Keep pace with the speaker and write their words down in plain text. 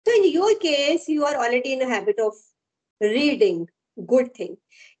So in your case, you are already in a habit of reading. Good thing.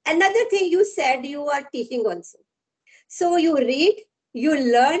 Another thing you said, you are teaching also. So you read, you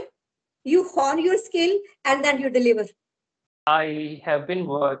learn, you hone your skill, and then you deliver. I have been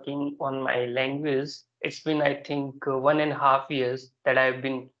working on my language. It's been, I think, 1.5 years that I've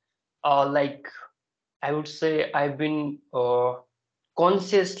been, like, I would say I've been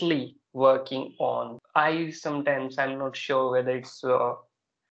consciously working on. I sometimes I'm not sure whether it's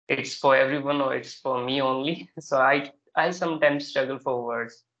for everyone or it's for me only. So I sometimes struggle for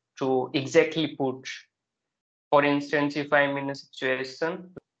words to exactly put. For instance, if I'm in a situation.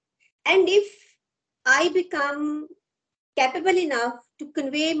 And if I become capable enough to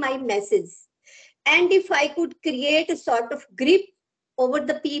convey my message, and if I could create a sort of grip over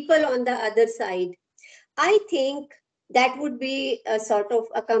the people on the other side, I think that would be a sort of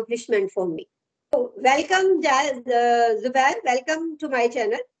accomplishment for me. So, welcome, Zubair. Welcome to my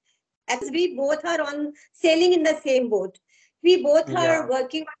channel. We both are on sailing in the same boat. We both are Yeah.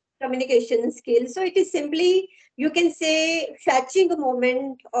 working on communication skills. So, it is simply, you can say, fetching a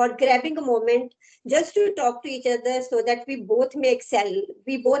moment or grabbing a moment just to talk to each other so that we both may excel.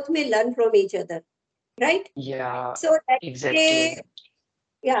 We both may learn from each other, right? Yeah, So, let's exactly. say,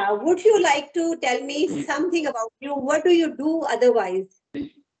 yeah, would you like to tell me something about you? What do you do otherwise?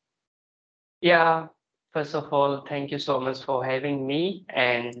 Yeah, first of all, thank you so much for having me.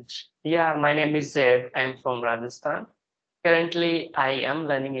 And yeah, my name is Zaid. I'm from Rajasthan. Currently, I am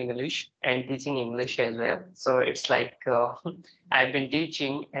learning English and teaching English as well. So it's like I've been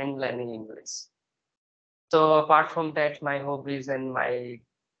teaching and learning English. So apart from that, my hobbies and my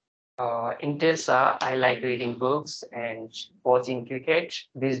interests are I like reading books and watching cricket.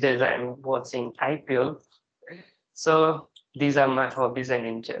 These days, I'm watching IPL. So these are my hobbies and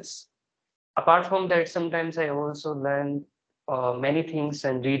interests. Apart from that, sometimes I also learn many things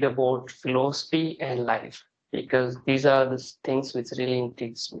and read about philosophy and life because these are the things which really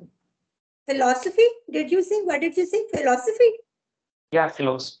intrigues me. Philosophy? Did you say? What did you say? Philosophy? Yeah,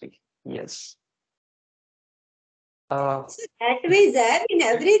 philosophy. Yes. Uh, So that way, Zab, in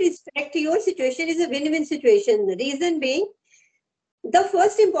every respect, your situation is a win-win situation. The reason being, the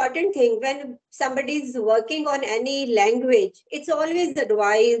first important thing when somebody is working on any language, it's always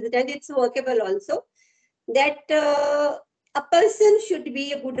advised and it's workable also that a person should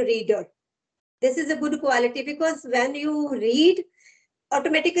be a good reader. This is a good quality because when you read,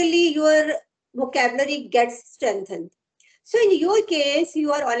 automatically your vocabulary gets strengthened. So in your case,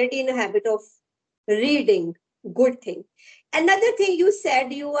 you are already in a habit of reading. Good thing. Another thing you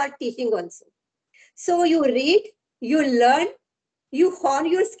said, you are teaching also. So you read, you learn, you hone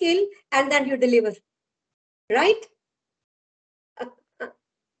your skill, and then you deliver. Right?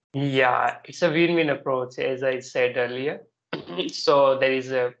 yeah, it's a win-win approach, as I said earlier. So there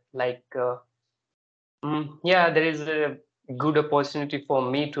is a yeah, there is a good opportunity for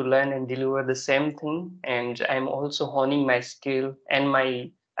me to learn and deliver the same thing. And I'm also honing my skill and my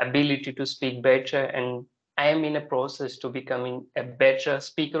ability to speak better. And I am in a process to becoming a better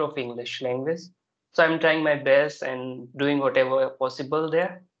speaker of English language. So I'm trying my best and doing whatever possible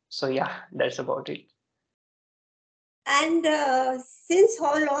there. So yeah, that's about it. And since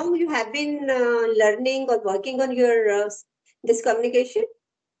how long you have been learning or working on your this communication?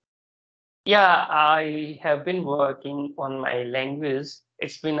 Yeah, I have been working on my language.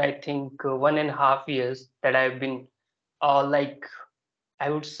 It's been, I think, 1.5 years that I've been like I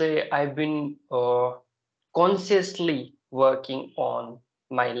would say I've been consciously working on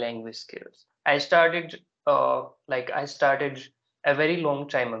my language skills. I started a very long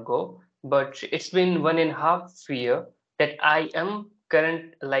time ago, but it's been 1.5 year that I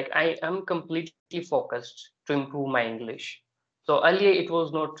am completely focused to improve my English. So earlier it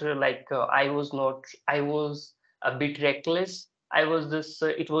was not I was a bit reckless. I was this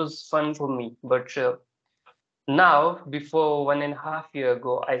It was fun for me, but now, before 1.5 year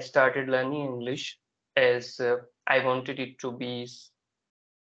ago, I started learning English as I wanted it to be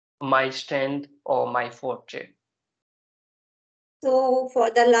my strength or my forte. So for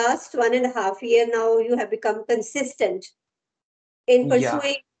the last 1.5 year now, you have become consistent in Yeah,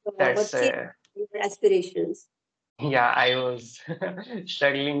 pursuing or that's chasing your aspirations. yeah, I was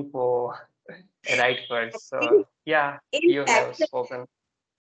struggling for right words. In, So yeah, in you have fact, spoken.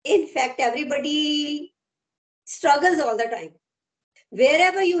 in fact, everybody struggles all the time.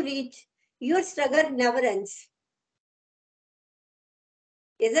 Wherever you reach, your struggle never ends,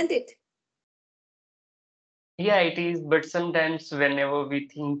 isn't it? Yeah, it is, but sometimes whenever we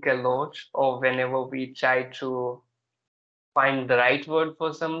think a lot or whenever we try to find the right word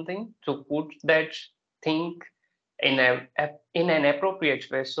for something to put that thing in an appropriate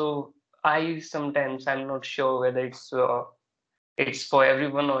way. So I'm not sure whether it's for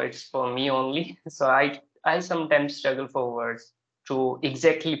everyone or it's for me only. So I sometimes struggle for words to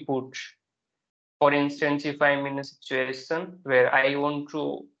exactly put. For instance, if I'm in a situation where I want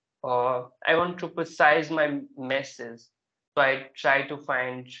to precise my message, so I try to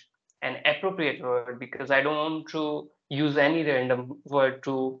find an appropriate word because I don't want to use any random word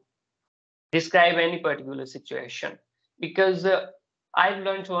to describe any particular situation. Because I've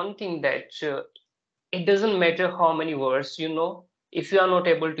learned one thing that it doesn't matter how many words you know if you are not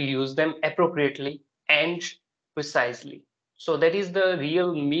able to use them appropriately and precisely. So that is the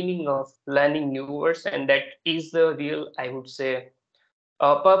real meaning of learning new words, and that is the real, I would say,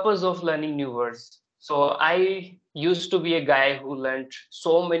 purpose of learning new words. So I used to be a guy who learned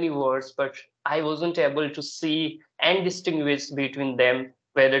so many words, but I wasn't able to see and distinguish between them,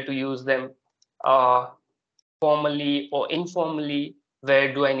 whether to use them uh, formally or informally.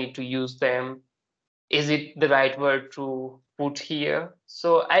 Where do I need to use them? Is it the right word to put here?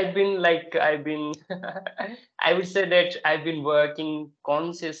 So I've been I would say that I've been working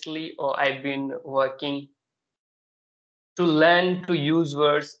consciously, or I've been working to learn to use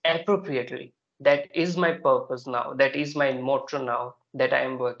words appropriately. That is my purpose now. That is my motto now that I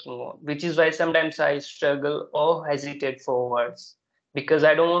am working on, which is why sometimes I struggle or hesitate for words because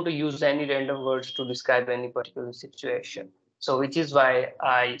I don't want to use any random words to describe any particular situation. So, which is why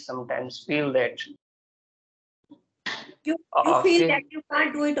I sometimes feel that You feel that feel you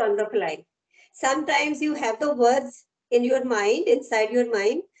can't do it on the fly. Sometimes you have the words in your mind, inside your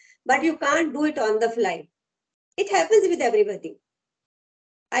mind, but you can't do it on the fly. It happens with everybody,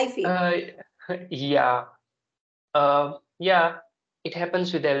 I feel. uh, yeah, yeah, it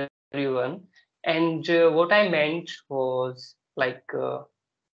happens with everyone. And what I meant was like,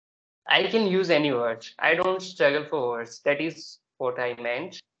 I can use any words. I don't struggle for words. That is what I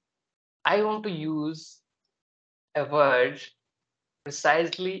meant. I want to use a word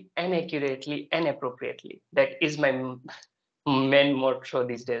precisely and accurately and appropriately. That is my main motto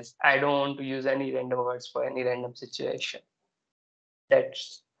these days. I don't want to use any random words for any random situation.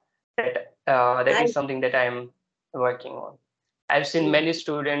 That's that I is something that I'm working on. I've seen many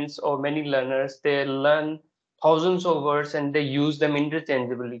students or many learners, they learn thousands of words and they use them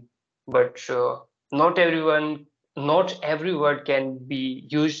interchangeably. But not every word can be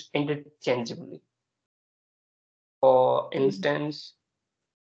used interchangeably. For instance,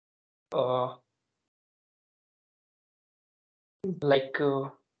 uh, like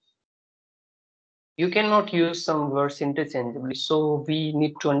you cannot use some words interchangeably. So we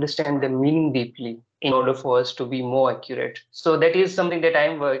need to understand the meaning deeply in order for us to be more accurate. So that is something that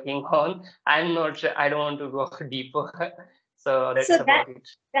I'm working on. I don't want to go deeper. So so that's about it.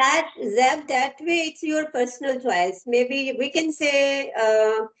 that way it's your personal choice. Maybe we can say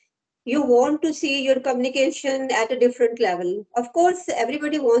you want to see your communication at a different level. Of course,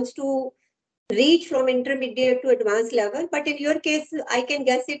 everybody wants to reach from intermediate to advanced level, but in your case, I can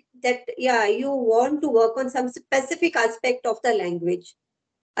guess it that yeah, you want to work on some specific aspect of the language.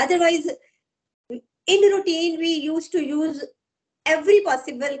 Otherwise, in routine, we used to use every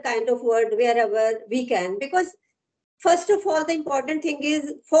possible kind of word wherever we can, because first of all, the important thing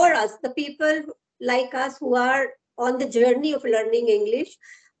is for us, the people like us who are on the journey of learning English.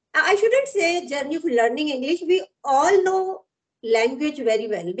 I shouldn't say journey of learning English. We all know language very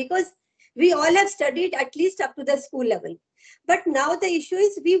well because we all have studied at least up to the school level. But now the issue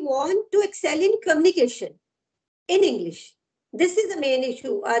is we want to excel in communication in English. This is the main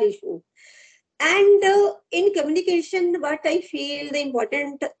issue, our issue. And in communication, what I feel the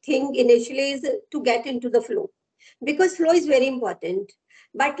important thing initially is to get into the flow, because flow is very important.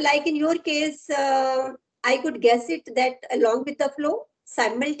 But like in your case, I could guess it that along with the flow,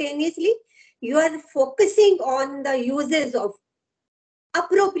 simultaneously, you are focusing on the uses of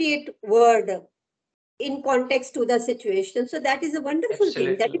appropriate word in context to the situation. So that is a wonderful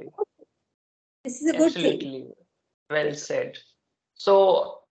thing. Absolutely. This is a good thing. Absolutely. Well said.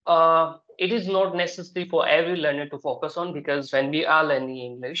 So it is not necessary for every learner to focus on, because when we are learning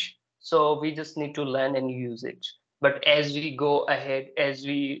English, so we just need to learn and use it. But as we go ahead, as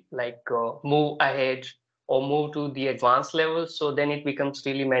we move ahead or move to the advanced level, so then it becomes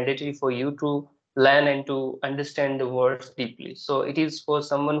really mandatory for you to learn and to understand the words deeply. So it is for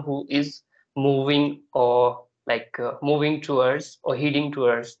someone who is moving or moving towards or heading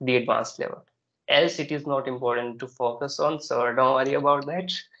towards the advanced level. Else it is not important to focus on, so don't worry about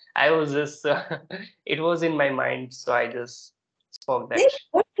that. I was just it was in my mind, so I just spoke The that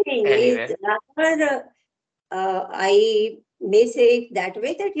good thing is anyway. I may say it that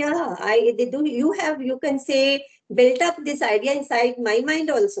way, that yeah, they do, you can say, built up this idea inside my mind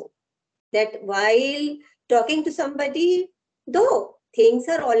also, that while talking to somebody, though things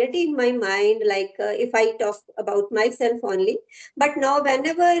are already in my mind, like if I talk about myself only, but now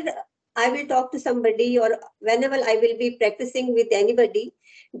whenever I will talk to somebody, or whenever I will be practicing with anybody,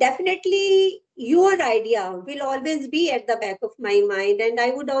 definitely your idea will always be at the back of my mind. And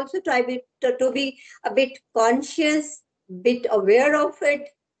I would also try to be a bit conscious, bit aware of it.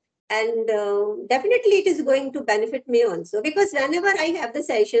 And definitely it is going to benefit me also, because whenever I have the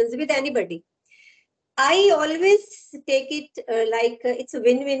sessions with anybody, I always take it like it's a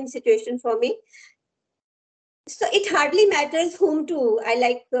win-win situation for me. So it hardly matters whom to I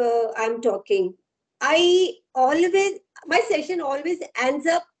like I'm talking. I always, my session always ends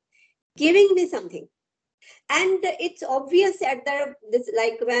up giving me something. And it's obvious at the this,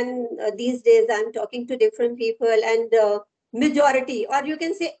 like when these days I'm talking to different people, and majority, or you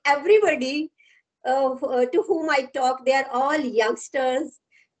can say everybody to whom I talk, they are all youngsters.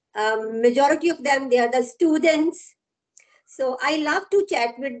 Majority of them, they are the students. So I love to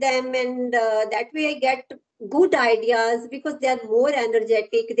chat with them, and that way I get good ideas, because they are more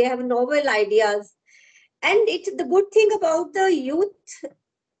energetic, they have novel ideas. And it's the good thing about the youth,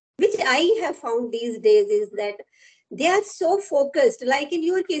 which I have found these days, is that they are so focused. Like in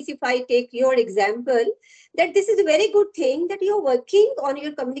your case, if I take your example, that this is a very good thing that you're working on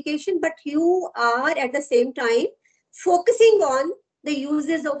your communication, but you are at the same time focusing on the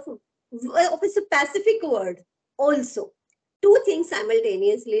uses of a specific word also. Two things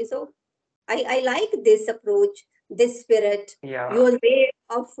simultaneously. So I like this approach, this spirit, Yeah. your way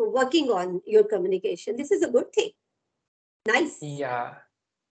of working on your communication. This is a good thing. Nice. Yeah.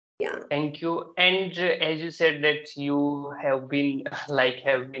 Yeah. Thank you. And as you said that you have been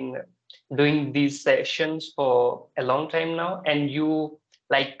have been doing these sessions for a long time now, and you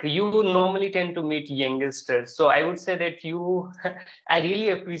normally tend to meet youngsters. So I would say that I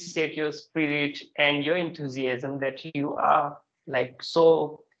really appreciate your spirit and your enthusiasm, that you are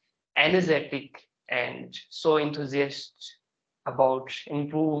so energetic and so enthusiastic about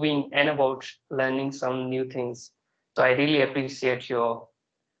improving and about learning some new things. So I really appreciate your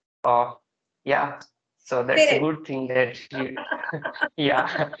uh, yeah, so that's a Spirit. good thing that you,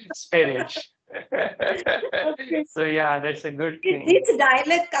 yeah, spirit. Okay. So yeah, that's a good thing. This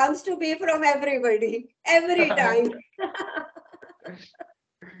dialect comes to me from everybody, every time.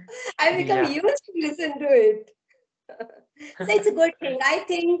 I become Yeah, used to listen to it. So it's a good thing. I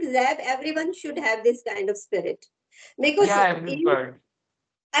think that everyone should have this kind of spirit, because yeah, you everybody.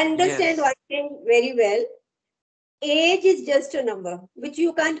 understand one Yes, thing very well. Age is just a number which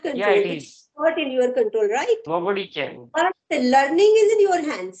you can't yeah, it control, which is is. not in your control, right? Nobody can. But the learning is in your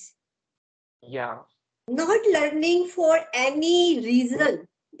hands. Yeah, Not learning for any reason,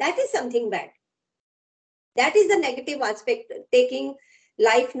 that is something bad. That is the negative aspect, taking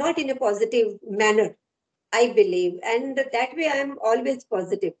life not in a positive manner, I believe. And that way I am always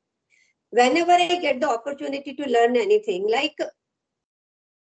positive. Whenever I get the opportunity to learn anything, like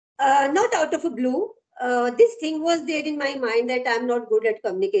not out of a blue, this thing was there in my mind that I'm not good at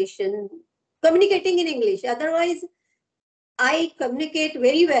communicating in English. Otherwise, I communicate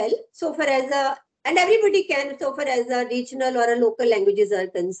very well so far as and everybody can, so far as regional or local languages are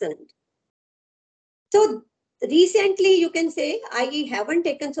concerned. So recently, you can say, I haven't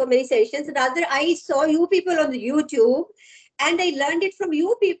taken so many sessions. Rather, I saw you people on the YouTube, and I learned it from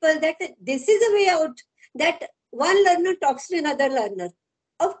you people that this is a way out, that one learner talks to another learner.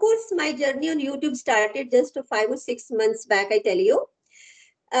 Of course, my journey on YouTube started just 5 or 6 months back, I tell you.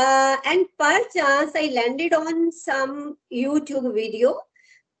 And per chance, I landed on some YouTube video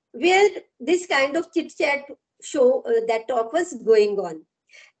where this kind of chit chat show, that talk was going on.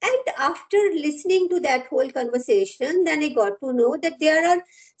 And after listening to that whole conversation, then I got to know that there are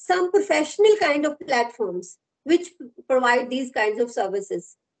some professional kind of platforms which provide these kinds of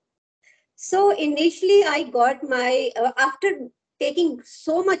services. So initially, I got after taking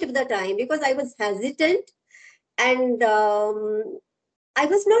so much of the time, because I was hesitant, and I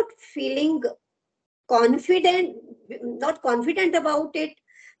was not feeling confident, not confident about it,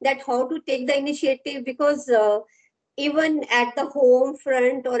 that how to take the initiative, because even at the home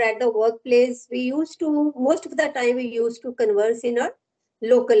front or at the workplace, we used to, most of the time, we used to converse in our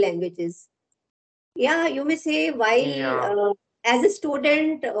local languages. Yeah, you may say, while yeah, as a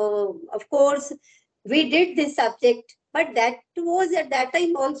student, of course, we did this subject, but that was at that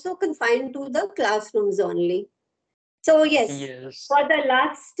time also confined to the classrooms only. So yes, yes, for the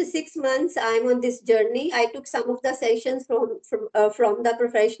last 6 months, I'm on this journey. I took some of the sessions from the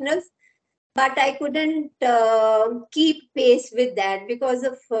professionals, but I couldn't keep pace with that because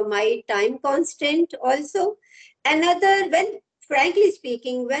of my time constraint also. Another, when frankly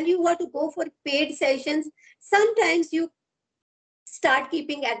speaking, when you want to go for paid sessions, sometimes you start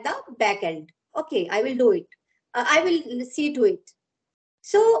keeping at the back end. Okay, I will do it. I will see to it.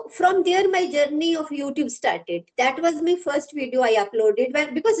 So from there, my journey of YouTube started. That was my first video I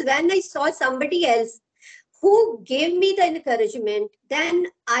uploaded because when I saw somebody else who gave me the encouragement, then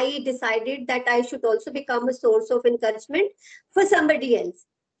I decided that I should also become a source of encouragement for somebody else.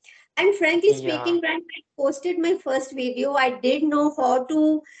 And frankly Yeah, speaking, when I posted my first video, I didn't know how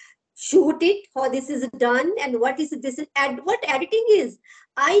to shoot it, how this is done, and what is this and what editing is.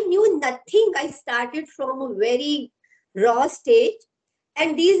 I knew nothing. I started from a very raw stage.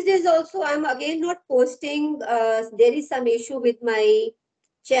 And these days also, I'm again not posting. There is some issue with my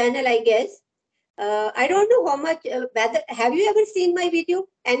channel, I guess. I don't know how much. Whether have you ever seen my video?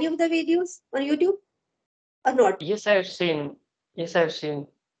 Any of the videos on YouTube or not? yes, I've seen. Yes, I've seen.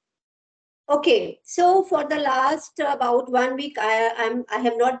 Okay, so for the last about 1 week, I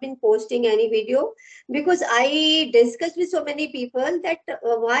have not been posting any video because I discussed with so many people that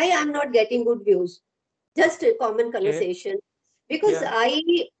why I'm not getting good views. Just a common Okay. conversation because Yeah. I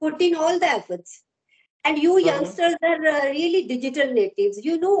put in all the efforts. And you Mm-hmm. youngsters are really digital natives.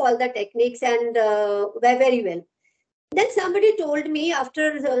 You know all the techniques and very well. Then somebody told me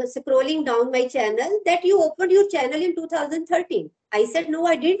after scrolling down my channel that you opened your channel in 2013. I said, no,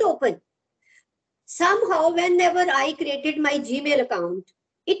 I didn't open. Somehow, whenever I created my Gmail account,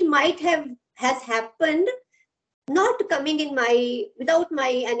 it might have has happened not coming in my without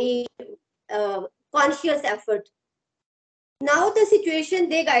my any uh, conscious effort. Now the situation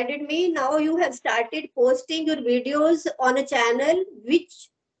they guided me. Now you have started posting your videos on a channel which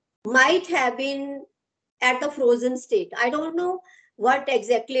might have been at the frozen state. I don't know what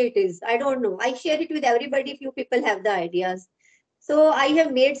exactly it is. I don't know. I share it with everybody. Few people have the ideas. So I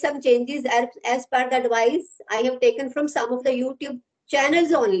have made some changes as per the advice I have taken from some of the YouTube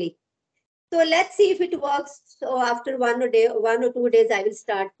channels only. So let's see if it works. So after 1 or 2 days, I will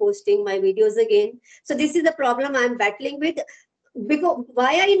start posting my videos again. So this is the problem I'm battling with. Because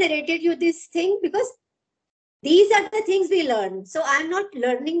why I narrated you this thing? Because these are the things we learn. So I'm not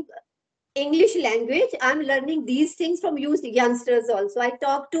learning English language. I'm learning these things from you youngsters also. I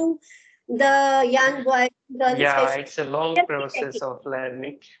talk to the young boys, girls, Yeah, especially. it's a long process of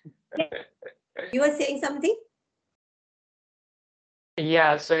learning. You were saying something?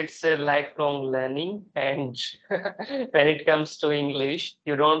 Yeah, so it's a lifelong learning. And when it comes to English,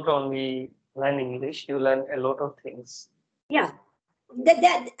 you don't only learn English, you learn a lot of things. Yeah.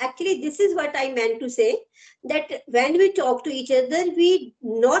 That actually this is what I meant to say, that when we talk to each other, we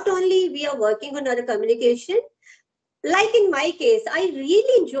not only we are working on our communication. Like in my case, I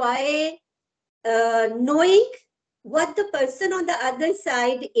really enjoy knowing what the person on the other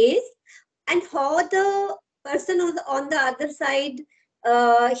side is and how the person on the other side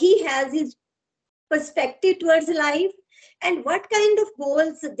he has his perspective towards life and what kind of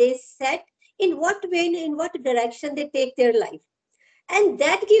goals they set, in what way, in what direction they take their life. And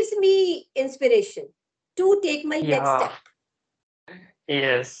that gives me inspiration to take my next Yeah, step.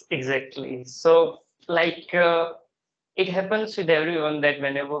 yes, exactly. So, like, it happens with everyone that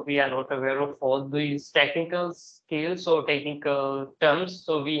whenever we are not aware of all these technical skills or technical terms,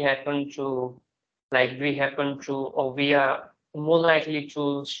 so we happen to, or we are more likely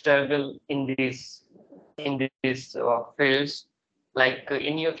to struggle in these fields. Like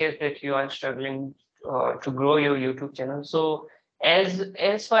in your case, that you are struggling to grow your YouTube channel. So,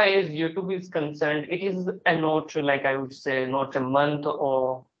 as far as YouTube is concerned, it is a not like I would say not a month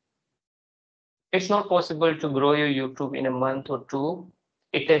or it's not possible to grow your YouTube in a month or two.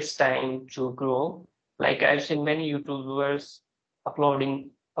 It takes time to grow. Like I've seen many YouTubers uploading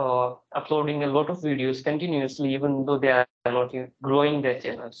a lot of videos continuously, even though they are not growing their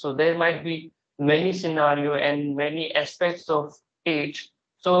channel. So there might be many scenario and many aspects of it.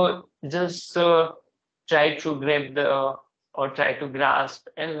 So just try to grab the or try to grasp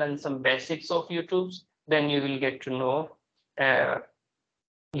and learn some basics of YouTube. Then uh,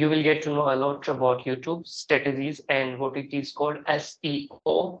 you will get to know a lot about YouTube strategies and what it is called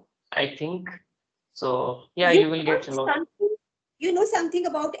SEO, I think. So yeah, You you will know get a lot. something, you know something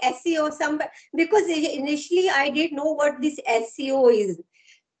about SEO, because initially I didn't know what this SEO is.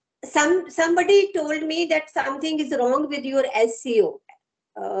 Somebody told me that something is wrong with your SEO.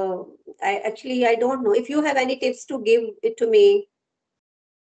 uh, I don't know if you have any tips to give it to me.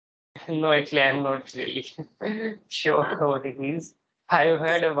 No, actually, I'm not really sure what it is. I've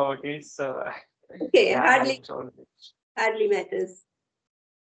heard about it, so Okay, yeah, hardly I'm told it. hardly matters.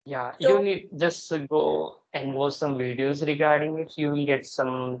 Yeah, you So need just to go and watch some videos regarding it. You will get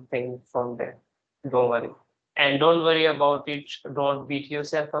something from there. Don't worry. And don't worry about it. Don't beat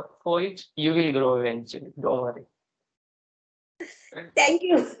yourself up for it. You will grow eventually. Don't worry. thank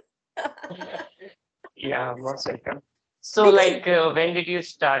you. Yeah, most welcome. So, Because like, when did you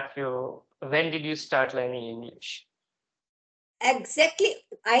start learning English? exactly,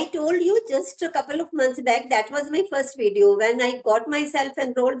 I told you just a couple of months back, that was my first video when I got myself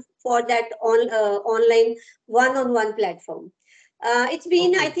enrolled for that online one-on-one platform. It's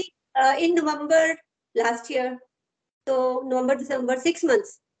been, I Okay, think, in November last year. So November, December, 6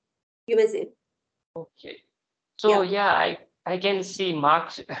 months, you may say. okay. So Yeah. yeah, I can see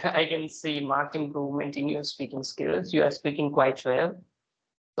marked I can see marked improvement in your speaking skills. You are speaking quite well.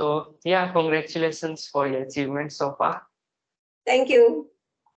 So yeah, congratulations for your achievement so far. Thank you.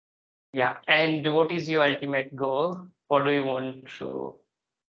 Yeah, and what is your ultimate goal? What do you want to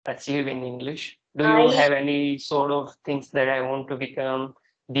achieve in English? Do you I have any sort of things that I want to become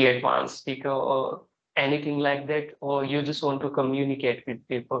the advanced speaker or anything like that? Or you just want to communicate with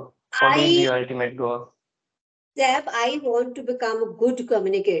people? What is I your ultimate goal? Zeb, I want to become a good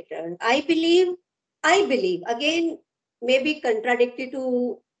communicator. I believe, again, maybe contradictory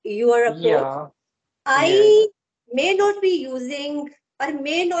to your approach. Yeah, yeah. I may not be using or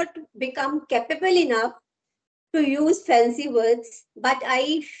may not become capable enough to use fancy words, but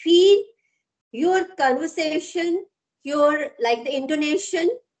I feel your conversation, your like the intonation,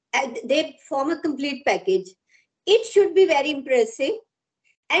 and they form a complete package. It should be very impressive.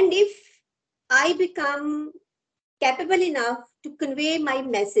 And if I become capable enough to convey my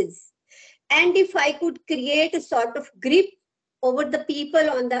message, and if I could create a sort of grip over the people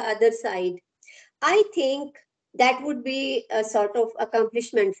on the other side, I think that would be a sort of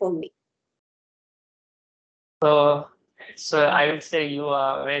accomplishment for me. So, so I would say you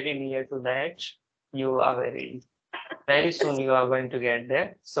are very near to that. You are very soon you are going to get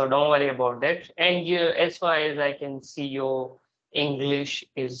there. So don't worry about that. And you, as far as I can see, your English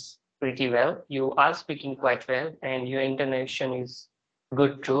is pretty well. You are speaking quite well, and your intonation is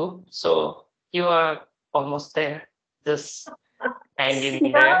good too. So you are almost there. Just hang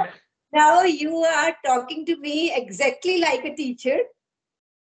in Now, there. now you are talking to me exactly like a teacher,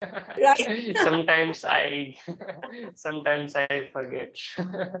 right? Sometimes I sometimes I forget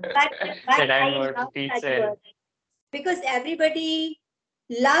but, but that I'm I not a love such teacher. words because everybody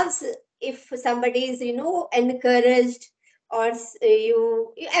loves if somebody is, encouraged or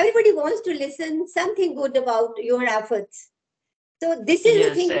everybody wants to listen something good about your efforts. So this is the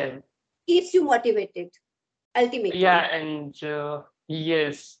Yes, thing that and keeps you motivated yeah, ultimately. and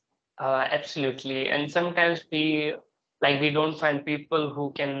yes, absolutely. And sometimes we don't find people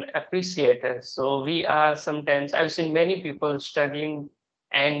who can appreciate us. So we are sometimes, I've seen many people struggling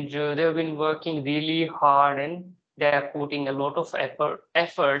and they've been working really hard and they're putting a lot of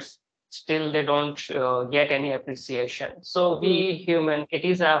efforts. Still, they don't get any appreciation. So Hmm. it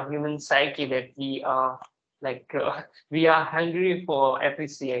is our human psyche that we are like, we are hungry for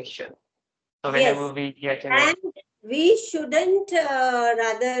appreciation. So whenever Yes, we get an and we shouldn't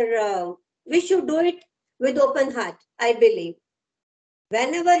we should do it with open heart, I believe.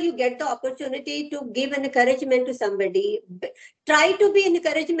 Whenever you get the opportunity to give an encouragement to somebody, try to be an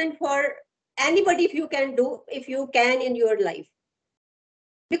encouragement for anybody if you can in your life.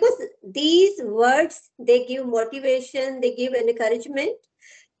 Because these words, they give motivation, they give encouragement,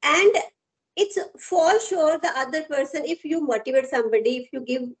 and it's for sure the other person, if you motivate somebody, if you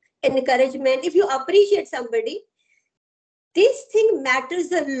give encouragement, if you appreciate somebody, this thing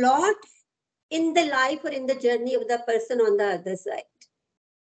matters a lot in the life or in the journey of the person on the other side.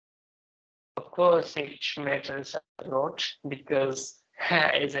 Of course, it matters a lot because,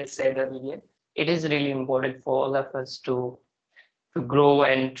 as I said earlier, it is really important for all of us to grow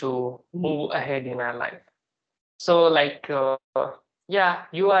and to move ahead in our life. So, like, yeah,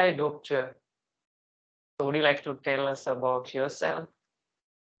 you are a doctor. So, would you like to tell us about yourself?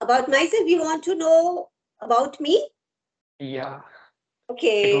 About myself, you want to know about me? Yeah,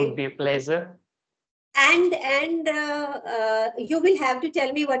 it would Okay. be a pleasure. And you will have to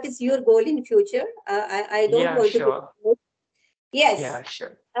tell me what is your goal in future. I don't Yeah, want to go. sure. Yes. Yeah,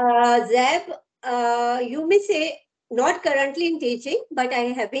 sure. Zeb, you may say not currently in teaching, but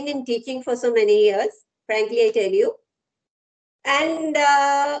I have been in teaching for so many years. Frankly, I tell you. And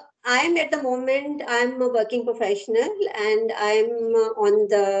I'm at the moment, I'm a working professional and I'm on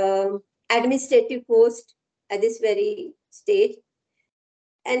the administrative post at this very stage.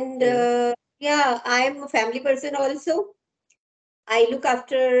 And Okay. yeah, I'm a family person also. I look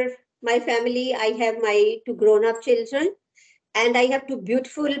after my family. I have my two grown up children. and I have two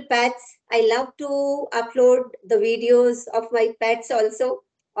beautiful pets. I love to upload the videos of my pets also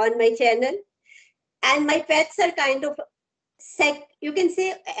on my channel. And my pets are kind of you can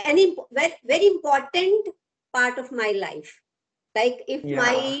say any very important part of my life. Like if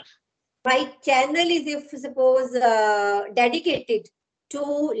Yeah. my channel is, if suppose, dedicated to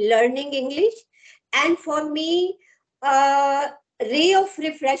learning English, and for me, ray of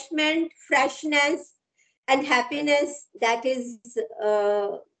refreshment, freshness, and happiness. That is,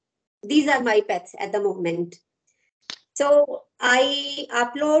 these are my pets at the moment. So I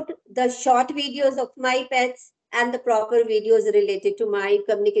upload the short videos of my pets and the proper videos related to my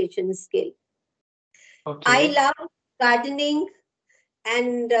communication skill. I Okay. love gardening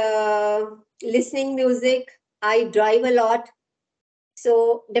and listening music. I drive a lot.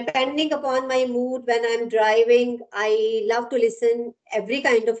 So depending upon my mood when I'm driving, I love to listen every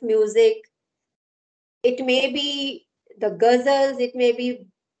kind of music. It may be the ghazals, it may be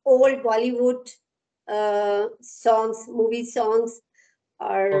old Bollywood songs, movie songs,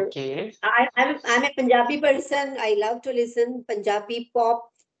 or Okay. I'm a Punjabi person. I love to listen Punjabi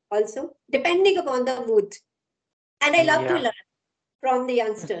pop also, depending upon the mood. And I love to Yeah. learn from the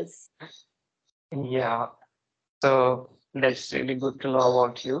youngsters. Yeah. So that's really good to know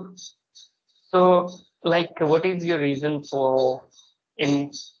about you. So, like, in what is your reason for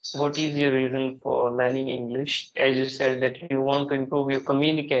learning English? As you said that you want to improve your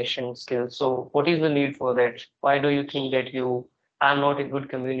communication skills. So, what is the need for that? Why do you think that you are not a good Because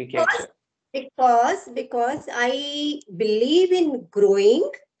communicator? because I believe in growing.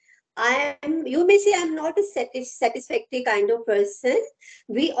 You may say I'm not a satisfactory kind of person.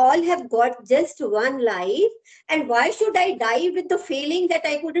 We all have got just one life. And why should I die with the feeling that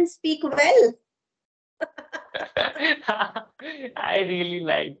I couldn't speak well? I really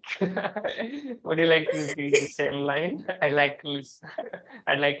like. Would you like to repeat the same line? I like to listen.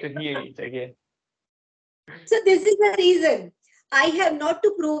 I'd like to hear it again. So this is the reason. I have not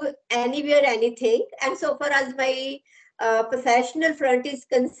to prove anywhere anything. And so far as my professional front is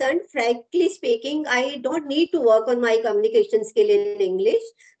concerned, frankly speaking, I don't need to work on my communication skill in English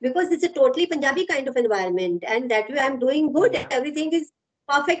because it's a totally Punjabi kind of environment. And that way I'm doing good. Yeah. Everything is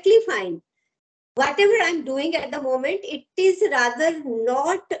perfectly fine. Whatever I'm doing at the moment, it is rather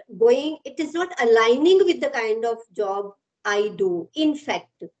not it is not aligning with the kind of job I do. In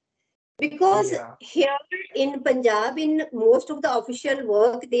fact, because Yeah. here in Punjab, in most of the official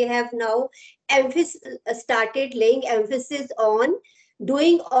work, they have now started laying emphasis on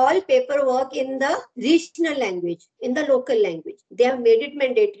doing all paperwork in the regional language, in the local language. They have made it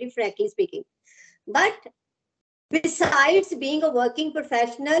mandatory, frankly speaking. But besides being a working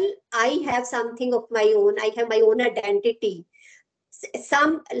professional, I have something of my own. I have my own identity.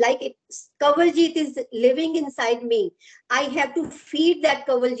 Some like it, Kavaljit is living inside me. I have to feed that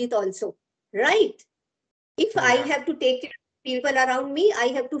Kavaljit also, right? If I Yeah. have to take care of people around me, I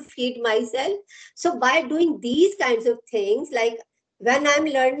have to feed myself. So by doing these kinds of things, like when I'm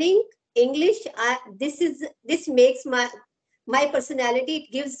learning English, this makes my personality.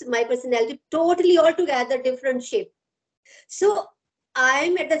 It gives my personality totally altogether different shape. So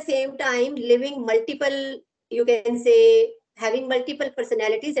I'm at the same time living multiple, you can say, having multiple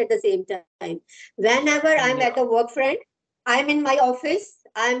personalities at the same time. Whenever I'm at a Yeah. work front, I'm in my office,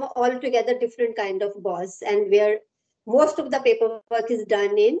 I'm altogether different kind of boss, and where most of the paperwork is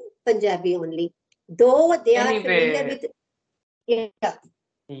done in Punjabi only. Though they are familiar Anyway, with, yeah.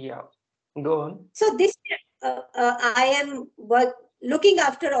 yeah. Go on. So this, I am looking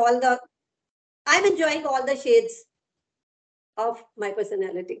after I'm enjoying all the shades of my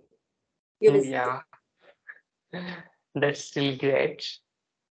personality. You may say. Yeah. That's still great.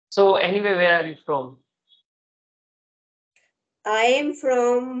 So anyway, where are you from? I am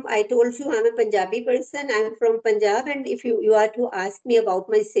from, I told you I'm a Punjabi person. I'm from Punjab. And if you are to ask me about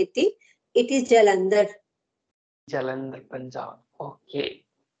my city, it is Jalandhar. Jalandhar, Punjab. Okay.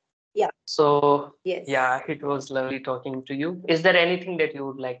 Yeah, So yes. yeah, it was lovely talking to you. Is there anything that you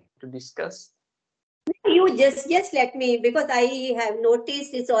would like to discuss? You just let me, because I have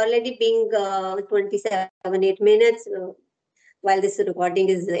noticed it's already being 27, 8 minutes while this recording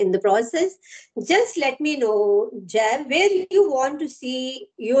is in the process. Just let me know, Jab, where you want to see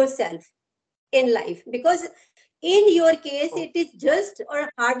yourself in life. Because in your case, Oh, it is just or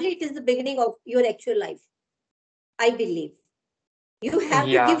hardly it is the beginning of your actual life, I believe. You have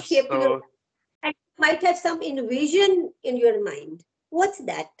to give yeah. shape to your, So and you might have some envision in your mind. What's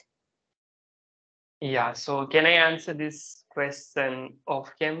that? yeah. So can I answer this question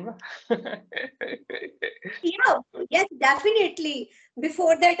off camera? Yeah, yes, definitely.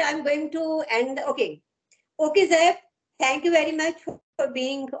 Before that, I'm going to end. Okay, Zeb. Thank you very much for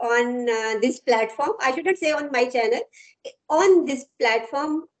being on this platform. I shouldn't say on my channel. On this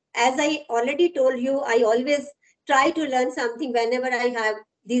platform, as I already told you, I always try to learn something whenever I have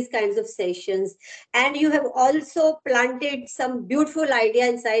these kinds of sessions. And you have also planted some beautiful idea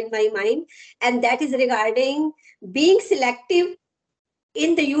inside my mind, and that is regarding being selective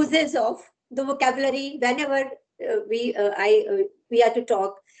in the uses of the vocabulary whenever we are to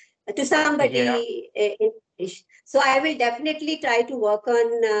talk to Yeah, somebody in English. So I will definitely try to work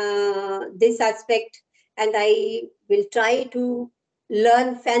on this aspect, and I will try to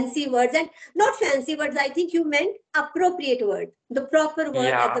learn fancy words, and not fancy words. I think you meant appropriate word, the proper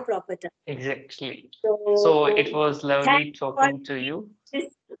word at the yeah, proper time. exactly. So it So was thanks lovely for talking to you.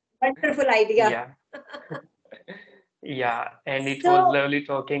 this wonderful idea. Yeah, yeah, and it was So lovely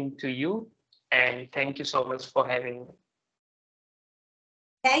talking to you. And thank you so much for having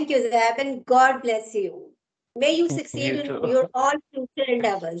thank you, Zab, and God bless you. May you me. succeed You in too. your all future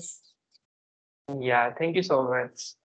endeavors. Yeah, thank you so much.